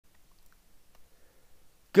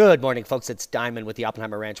Good morning, folks. It's Diamond with the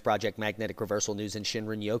Oppenheimer Ranch Project Magnetic Reversal News in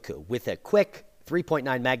Shinrin-yoku with a quick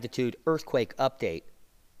 3.9 magnitude earthquake update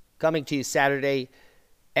coming to you Saturday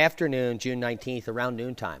afternoon, June 19th, around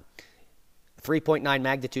noontime. 3.9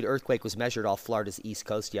 magnitude earthquake was measured off Florida's east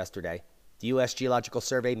coast yesterday. The U.S. Geological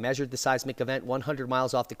Survey measured the seismic event 100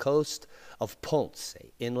 miles off the coast of Ponce,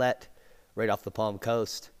 Inlet, right off the Palm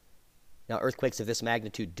Coast. Now, earthquakes of this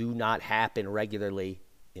magnitude do not happen regularly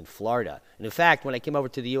in Florida. And in fact, when I came over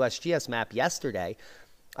to the USGS map yesterday,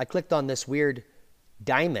 I clicked on this weird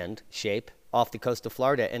diamond shape off the coast of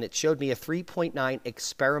Florida, and it showed me a 3.9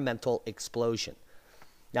 experimental explosion.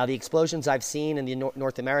 Now, the explosions I've seen in the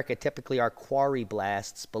North America typically are quarry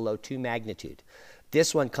blasts below 2 magnitude.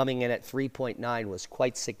 This one coming in at 3.9 was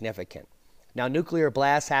quite significant. Now, nuclear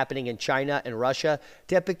blasts happening in China and Russia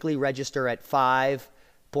typically register at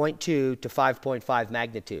 5.2 to 5.5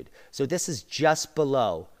 magnitude. So this is just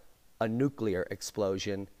below a nuclear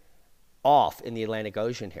explosion off in the Atlantic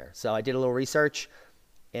Ocean here. So I did a little research,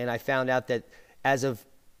 and I found out that as of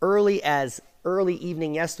early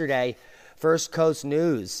evening yesterday, First Coast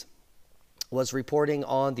News was reporting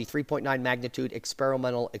on the 3.9 magnitude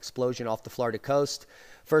experimental explosion off the Florida coast.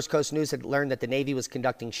 First Coast News had learned that the Navy was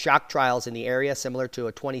conducting shock trials in the area, similar to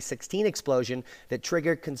a 2016 explosion that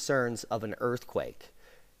triggered concerns of an earthquake.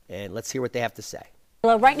 And let's hear what they have to say.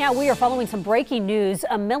 Well, right now we are following some breaking news.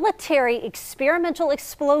 A military experimental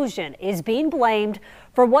explosion is being blamed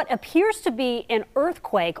for what appears to be an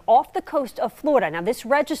earthquake off the coast of Florida. Now, this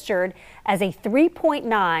registered as a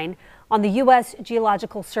 3.9 on the U.S.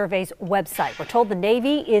 Geological Survey's website. We're told the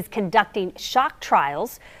Navy is conducting shock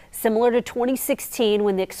trials similar to 2016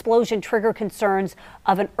 when the explosion triggered concerns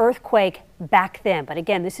of an earthquake back then. But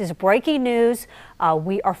again, this is breaking news.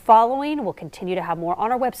 We are following. We'll continue to have more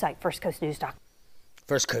on our website, firstcoastnews.com.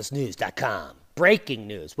 Firstcoastnews.com. Breaking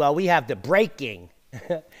news. Well, we have the breaking.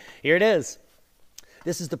 Here it is.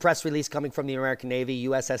 This is the press release coming from the American Navy.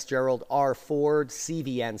 USS Gerald R. Ford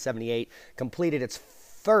CVN 78 completed its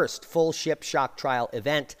first full ship shock trial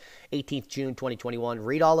event, 18th June 2021.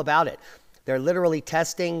 Read all about it. They're literally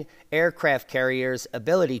testing aircraft carriers'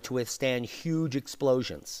 ability to withstand huge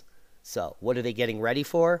explosions. So, what are they getting ready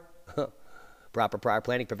for? Proper prior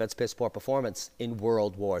planning prevents piss poor performance in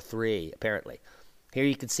World War III, apparently. Here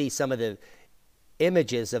you can see some of the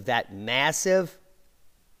images of that massive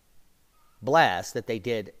blast that they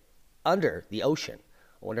did under the ocean.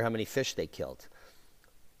 I wonder how many fish they killed.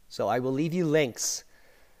 So I will leave you links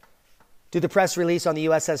to the press release on the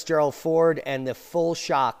USS Gerald Ford and the full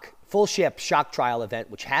ship shock trial event,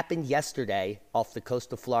 which happened yesterday off the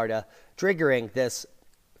coast of Florida, triggering this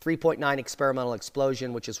 3.9 experimental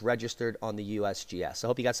explosion, which is registered on the USGS. I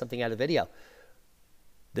hope you got something out of the video.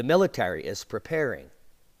 The military is preparing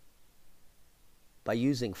by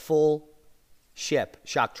using full ship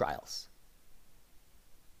shock trials.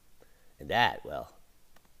 And that, well,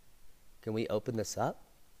 can we open this up?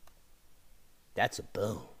 That's a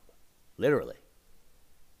boom, literally,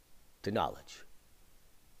 to knowledge.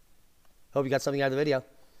 Hope you got something out of the video.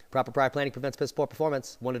 Proper prior planning prevents piss poor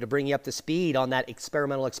performance. Wanted to bring you up to speed on that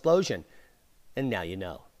experimental explosion. And now you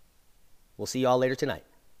know. We'll see you all later tonight.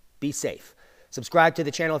 Be safe. Subscribe to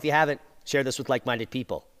the channel if you haven't. Share this with like-minded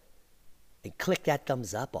people. And click that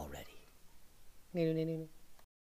thumbs up already.